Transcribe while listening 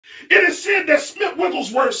It is said that Smith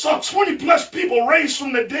Wigglesworth saw 20 plus people raised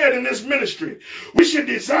from the dead in this ministry. We should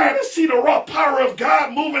desire to see the raw power of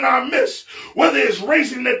God move in our midst, whether it's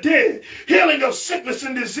raising the dead, healing of sickness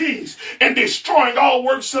and disease, and destroying all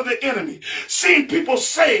works of the enemy. Seeing people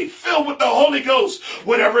saved, filled with the Holy Ghost,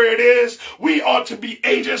 whatever it is, we ought to be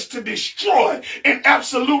agents to destroy. And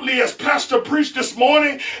absolutely, as Pastor preached this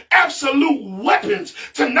morning, absolute weapons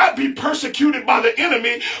to not be persecuted by the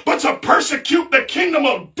enemy, but to persecute the kingdom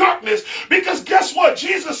of darkness. Because guess what?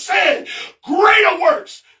 Jesus said, greater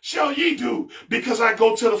works shall ye do, because I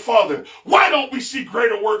go to the Father. Why don't we see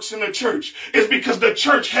greater works in the church? It's because the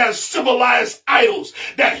church has civilized idols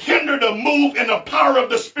that hinder the move and the power of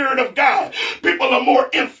the Spirit of God. People are more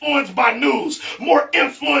influenced by news, more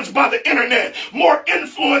influenced by the internet, more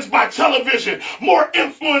influenced by television, more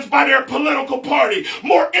influenced by their political party,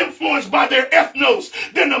 more influenced by their ethnos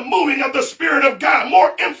than the moving of the Spirit of God,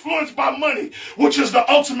 more influenced by money, which is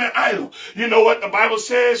the ultimate idol. You know what the Bible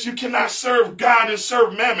says? You cannot serve God and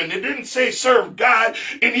serve mammon. It didn't say serve God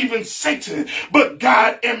and even Satan, but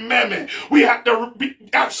God and mammon. We have to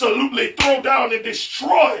absolutely throw down and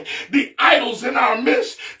destroy the idols in our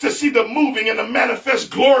midst to see the moving and the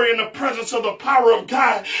manifest glory in the presence of the power of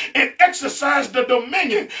God, and exercise the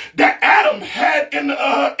dominion that Adam had in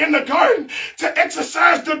the garden, to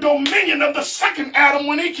exercise the dominion of the second Adam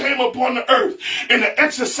when he came upon the earth, and to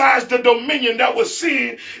exercise the dominion that was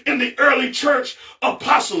seen in the early church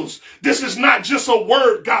apostles. This is not just a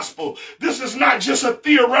word gospel. This is not just a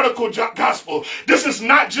theoretical gospel. This is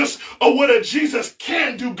not just a what a Jesus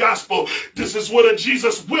can do gospel. This is what a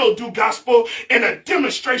Jesus will do gospel, and a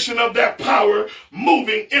demonstration of that power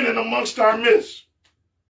moving in and amongst our midst.